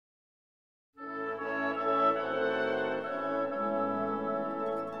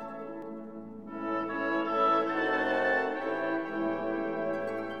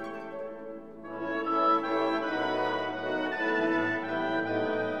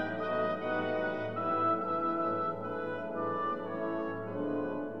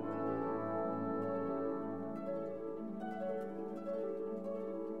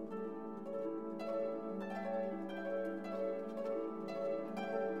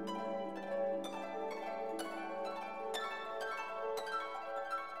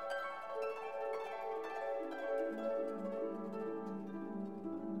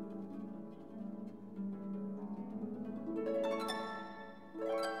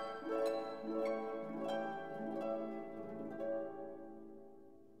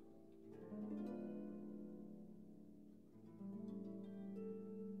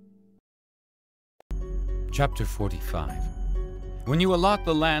Chapter 45. When you allot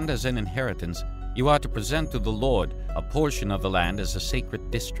the land as an inheritance, you are to present to the Lord a portion of the land as a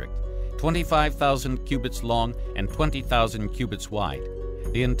sacred district, 25,000 cubits long and 20,000 cubits wide.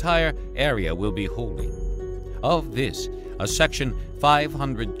 The entire area will be holy. Of this, a section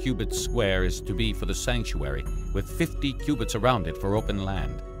 500 cubits square is to be for the sanctuary, with 50 cubits around it for open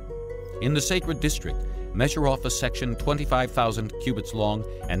land. In the sacred district, measure off a section 25,000 cubits long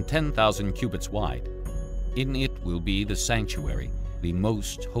and 10,000 cubits wide. In it will be the sanctuary, the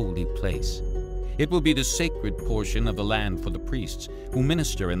most holy place. It will be the sacred portion of the land for the priests who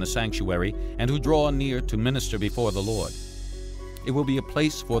minister in the sanctuary and who draw near to minister before the Lord. It will be a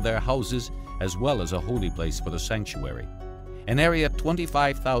place for their houses as well as a holy place for the sanctuary. An area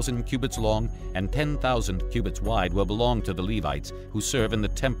 25,000 cubits long and 10,000 cubits wide will belong to the Levites who serve in the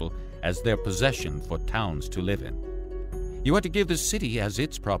temple as their possession for towns to live in. You are to give the city as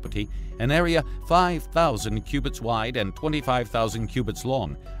its property an area 5,000 cubits wide and 25,000 cubits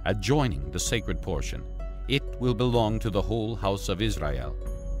long, adjoining the sacred portion. It will belong to the whole house of Israel.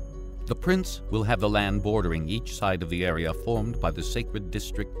 The prince will have the land bordering each side of the area formed by the sacred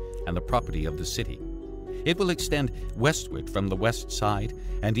district and the property of the city. It will extend westward from the west side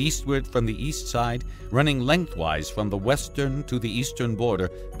and eastward from the east side, running lengthwise from the western to the eastern border,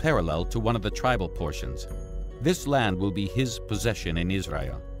 parallel to one of the tribal portions. This land will be his possession in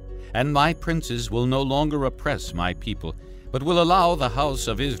Israel. And my princes will no longer oppress my people, but will allow the house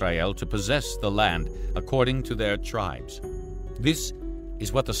of Israel to possess the land according to their tribes. This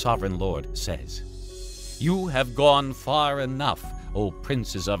is what the sovereign Lord says. You have gone far enough, O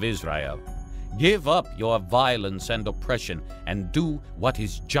princes of Israel. Give up your violence and oppression, and do what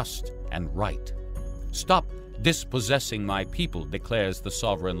is just and right. Stop dispossessing my people, declares the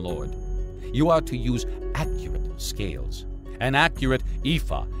sovereign Lord. You are to use accurate scales, an accurate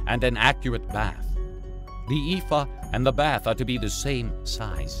ephah and an accurate bath. The ephah and the bath are to be the same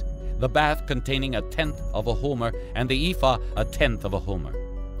size, the bath containing 1/10 of a homer and the ephah 1/10 of a homer.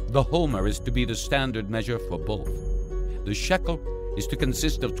 The homer is to be the standard measure for both. The shekel is to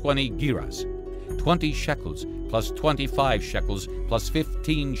consist of 20 gerahs. 20 shekels plus 25 shekels plus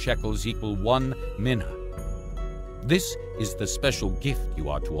 15 shekels equal 1 minna. This is the special gift you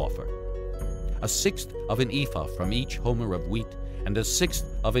are to offer. 1/6 of an ephah from each homer of wheat, and 1/6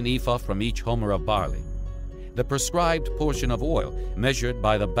 of an ephah from each homer of barley. The prescribed portion of oil, measured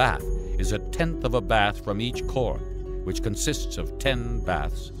by the bath, is 1/10 of a bath from each core, which consists of 10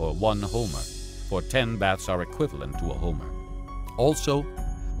 baths, or 1 homer, for 10 baths are equivalent to a homer. Also,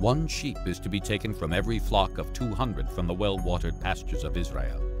 1 sheep is to be taken from every flock of 200 from the well-watered pastures of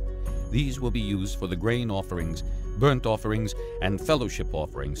Israel. These will be used for the grain offerings, burnt offerings, and fellowship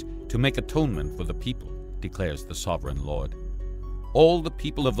offerings to make atonement for the people, declares the sovereign Lord. All the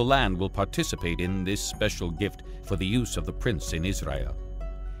people of the land will participate in this special gift for the use of the prince in Israel.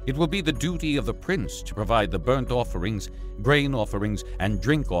 It will be the duty of the prince to provide the burnt offerings, grain offerings, and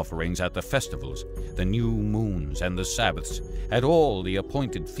drink offerings at the festivals, the new moons, and the Sabbaths, at all the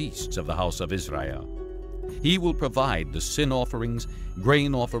appointed feasts of the house of Israel. He will provide the sin offerings,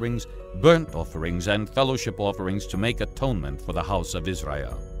 grain offerings, burnt offerings, and fellowship offerings to make atonement for the house of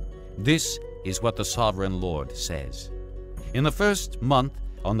Israel. This is what the sovereign Lord says. In the first month,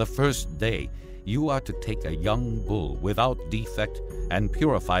 on the first day, you are to take a young bull without defect and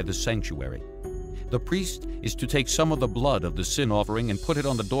purify the sanctuary. The priest is to take some of the blood of the sin offering and put it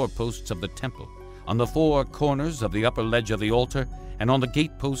on the doorposts of the temple, on the 4 corners of the upper ledge of the altar, and on the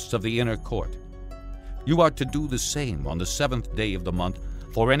gateposts of the inner court. You are to do the same on the 7th day of the month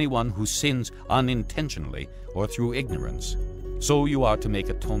for anyone who sins unintentionally or through ignorance. So you are to make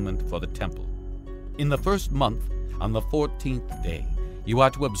atonement for the temple. In the first month, on the 14th day, you are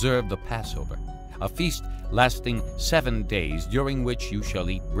to observe the Passover, a feast lasting 7 days, during which you shall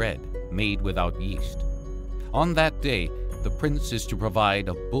eat bread made without yeast. On that day, the prince is to provide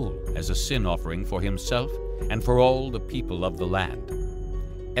a bull as a sin offering for himself and for all the people of the land.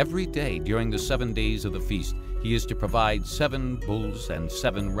 Every day during the 7 days of the feast, he is to provide 7 bulls and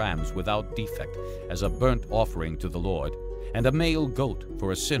 7 rams without defect as a burnt offering to the Lord, and a male goat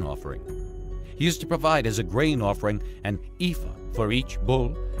for a sin offering. He is to provide as a grain offering an ephah for each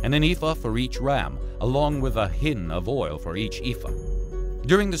bull and an ephah for each ram, along with a hin of oil for each ephah.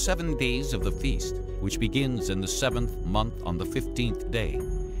 During the 7 days of the feast, which begins in the 7th month on the 15th day,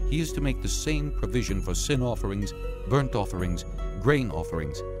 he is to make the same provision for sin offerings, burnt offerings, grain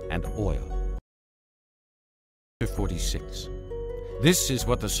offerings, and oil. Chapter 46. This is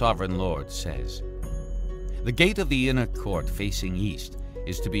what the sovereign Lord says. The gate of the inner court facing east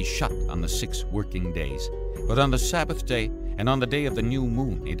is to be shut on the 6 working days, but on the Sabbath day and on the day of the new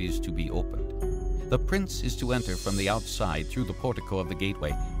moon it is to be opened. The prince is to enter from the outside through the portico of the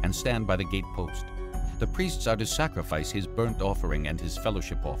gateway and stand by the gate post. The priests are to sacrifice his burnt offering and his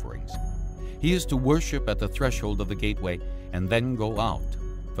fellowship offerings. He is to worship at the threshold of the gateway and then go out,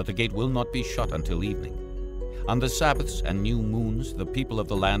 for the gate will not be shut until evening. On the Sabbaths and new moons, the people of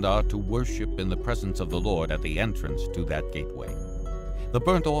the land are to worship in the presence of the Lord at the entrance to that gateway. The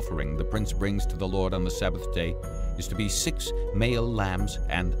burnt offering the prince brings to the Lord on the Sabbath day is to be 6 male lambs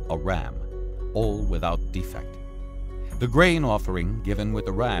and a ram, all without defect. The grain offering given with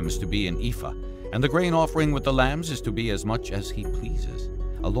the ram is to be an ephah, and the grain offering with the lambs is to be as much as he pleases,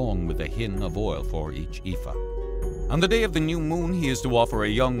 along with a hin of oil for each ephah. On the day of the new moon he is to offer a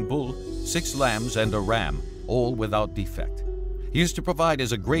young bull, 6 lambs, and a ram, all without defect. He is to provide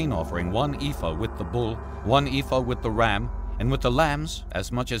as a grain offering 1 ephah with the bull, 1 ephah with the ram, and with the lambs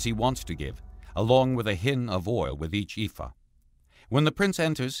as much as he wants to give, along with a hin of oil with each ephah. When the prince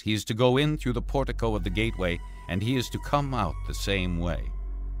enters, he is to go in through the portico of the gateway, and he is to come out the same way.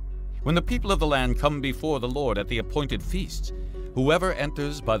 When the people of the land come before the Lord at the appointed feasts, whoever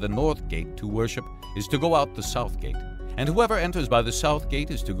enters by the north gate to worship is to go out the south gate, and whoever enters by the south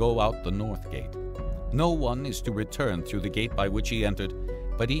gate is to go out the north gate. No one is to return through the gate by which he entered,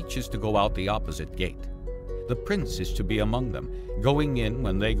 but each is to go out the opposite gate. The prince is to be among them, going in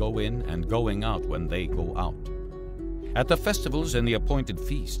when they go in, and going out when they go out. At the festivals and the appointed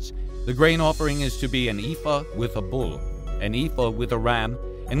feasts, the grain offering is to be an ephah with a bull, an ephah with a ram,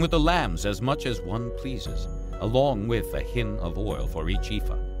 and with the lambs as much as one pleases, along with a hin of oil for each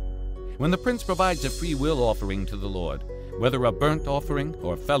ephah. When the prince provides a free will offering to the Lord, whether a burnt offering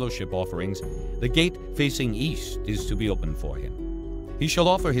or fellowship offerings, the gate facing east is to be opened for him. He shall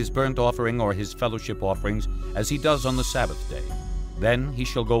offer his burnt offering or his fellowship offerings as he does on the Sabbath day. Then he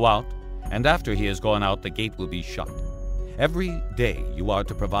shall go out, and after he has gone out the gate will be shut. Every day you are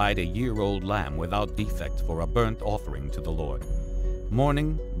to provide a year-old lamb without defect for a burnt offering to the Lord.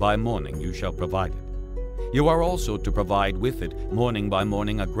 Morning by morning you shall provide it. You are also to provide with it morning by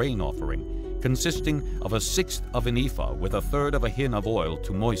morning a grain offering, consisting of 1/6 of an ephah with 1/3 of a hin of oil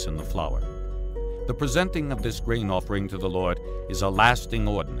to moisten the flour. The presenting of this grain offering to the Lord is a lasting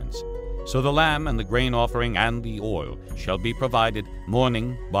ordinance. So the lamb and the grain offering and the oil shall be provided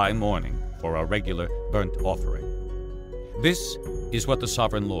morning by morning for a regular burnt offering. This is what the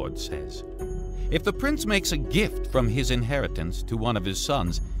sovereign Lord says. If the prince makes a gift from his inheritance to one of his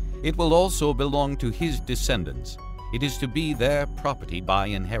sons, it will also belong to his descendants. It is to be their property by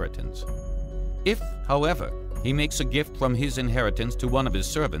inheritance. If, however, he makes a gift from his inheritance to one of his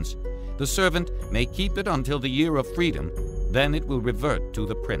servants, the servant may keep it until the year of freedom, then it will revert to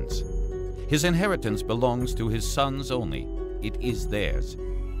the prince. His inheritance belongs to his sons only. It is theirs.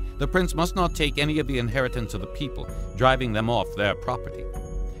 The prince must not take any of the inheritance of the people, driving them off their property.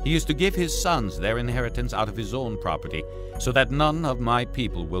 He is to give his sons their inheritance out of his own property, so that none of my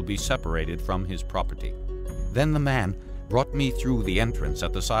people will be separated from his property. Then the man brought me through the entrance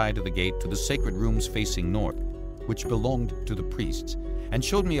at the side of the gate to the sacred rooms facing north, which belonged to the priests, and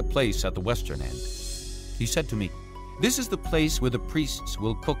showed me a place at the western end. He said to me, "This is the place where the priests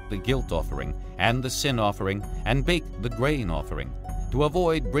will cook the guilt offering and the sin offering and bake the grain offering, to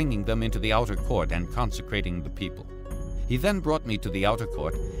avoid bringing them into the outer court and consecrating the people." He then brought me to the outer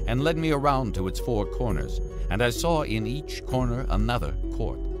court and led me around to its 4 corners, and I saw in each corner another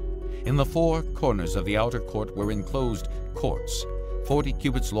court. In the 4 corners of the outer court were enclosed courts, 40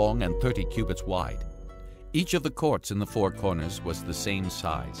 cubits long and 30 cubits wide. Each of the courts in the 4 corners was the same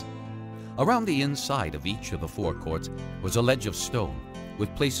size. Around the inside of each of the 4 courts was a ledge of stone,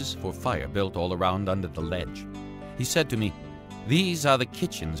 with places for fire built all around under the ledge. He said to me, "These are the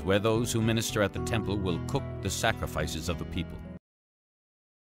kitchens where those who minister at the temple will cook the sacrifices of the people."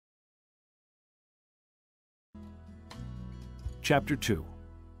 Chapter 2.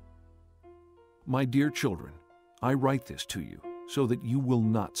 My dear children, I write this to you so that you will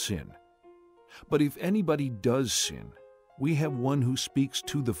not sin. But if anybody does sin, we have one who speaks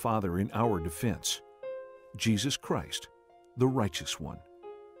to the Father in our defense, Jesus Christ, the righteous one.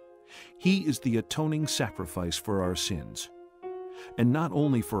 He is the atoning sacrifice for our sins, and not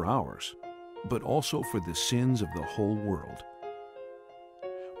only for ours, but also for the sins of the whole world.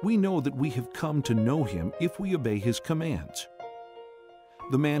 We know that we have come to know Him if we obey His commands.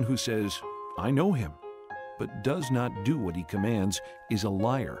 The man who says, "I know Him," but does not do what He commands is a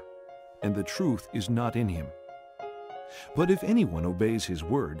liar, and the truth is not in him. But if anyone obeys His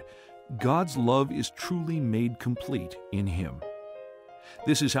word, God's love is truly made complete in him.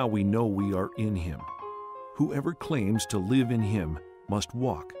 This is how we know we are in Him. Whoever claims to live in Him must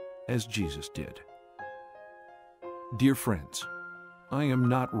walk as Jesus did. Dear friends, I am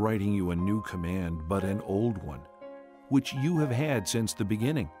not writing you a new command, but an old one, which you have had since the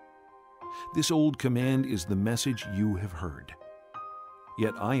beginning. This old command is the message you have heard.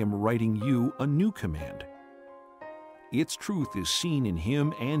 Yet I am writing you a new command. Its truth is seen in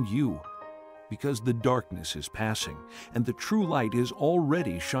him and you, because the darkness is passing, and the true light is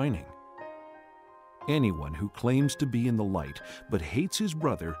already shining. Anyone who claims to be in the light, but hates his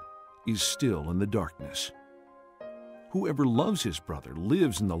brother, is still in the darkness. Whoever loves his brother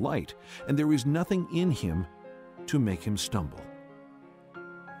lives in the light, and there is nothing in him to make him stumble.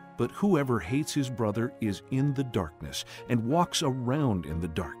 But whoever hates his brother is in the darkness, and walks around in the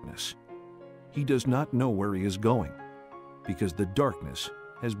darkness. He does not know where he is going, because the darkness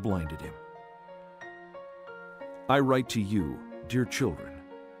has blinded him. I write to you, dear children,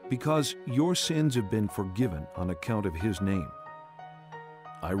 because your sins have been forgiven on account of his name.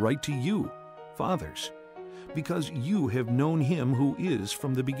 I write to you, fathers, because you have known him who is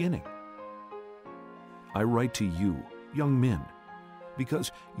from the beginning. I write to you, young men,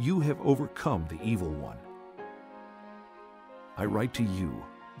 because you have overcome the evil one. I write to you,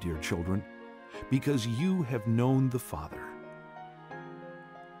 dear children, because you have known the Father.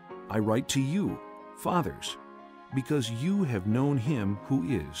 I write to you, fathers, because you have known him who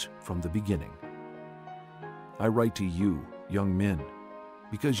is from the beginning. I write to you, young men,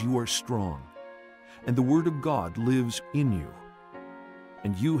 because you are strong, and the word of God lives in you,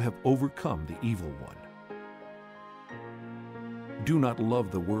 and you have overcome the evil one. Do not love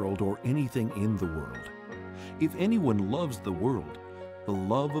the world or anything in the world. If anyone loves the world, the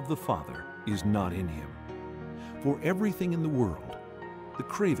love of the Father is not in him. For everything in the world, the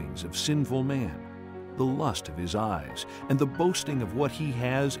cravings of sinful man, the lust of his eyes, and the boasting of what he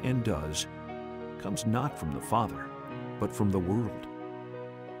has and does, comes not from the Father, but from the world.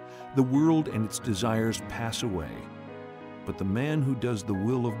 The world and its desires pass away, but the man who does the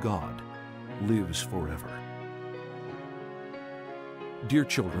will of God lives forever. Dear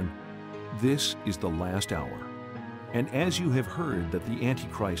children, this is the last hour, and as you have heard that the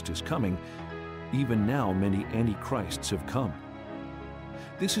Antichrist is coming, even now many Antichrists have come.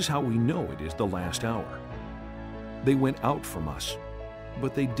 This is how we know it is the last hour. They went out from us,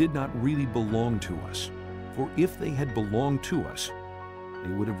 but they did not really belong to us, for if they had belonged to us,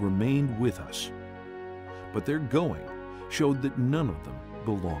 they would have remained with us. But their going showed that none of them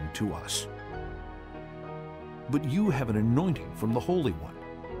belonged to us. But you have an anointing from the Holy One,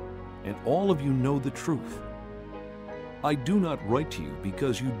 and all of you know the truth. I do not write to you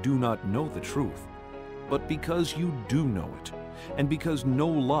because you do not know the truth, but because you do know it, and because no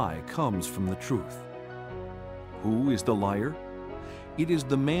lie comes from the truth. Who is the liar? It is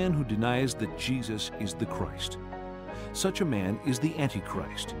the man who denies that Jesus is the Christ. Such a man is the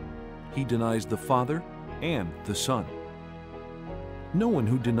Antichrist. He denies the Father and the Son. No one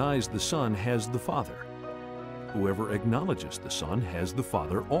who denies the Son has the Father. Whoever acknowledges the Son has the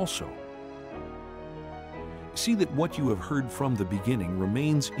Father also. See that what you have heard from the beginning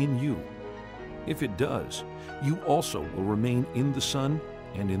remains in you. If it does, you also will remain in the Son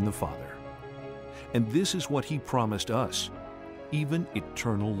and in the Father. And this is what he promised us, even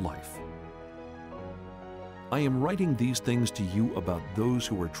eternal life. I am writing these things to you about those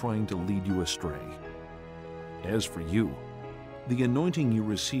who are trying to lead you astray. As for you, the anointing you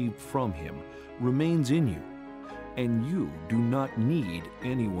received from him remains in you, and you do not need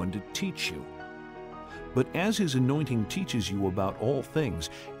anyone to teach you. But as his anointing teaches you about all things,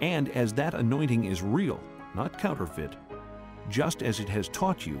 and as that anointing is real, not counterfeit, just as it has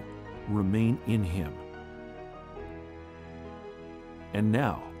taught you, remain in him. And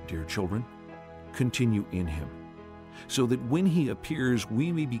now, dear children, continue in him, so that when he appears we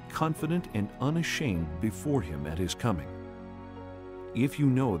may be confident and unashamed before him at his coming. If you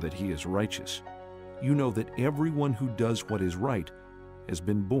know that he is righteous, you know that everyone who does what is right has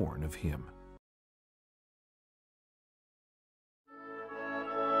been born of him.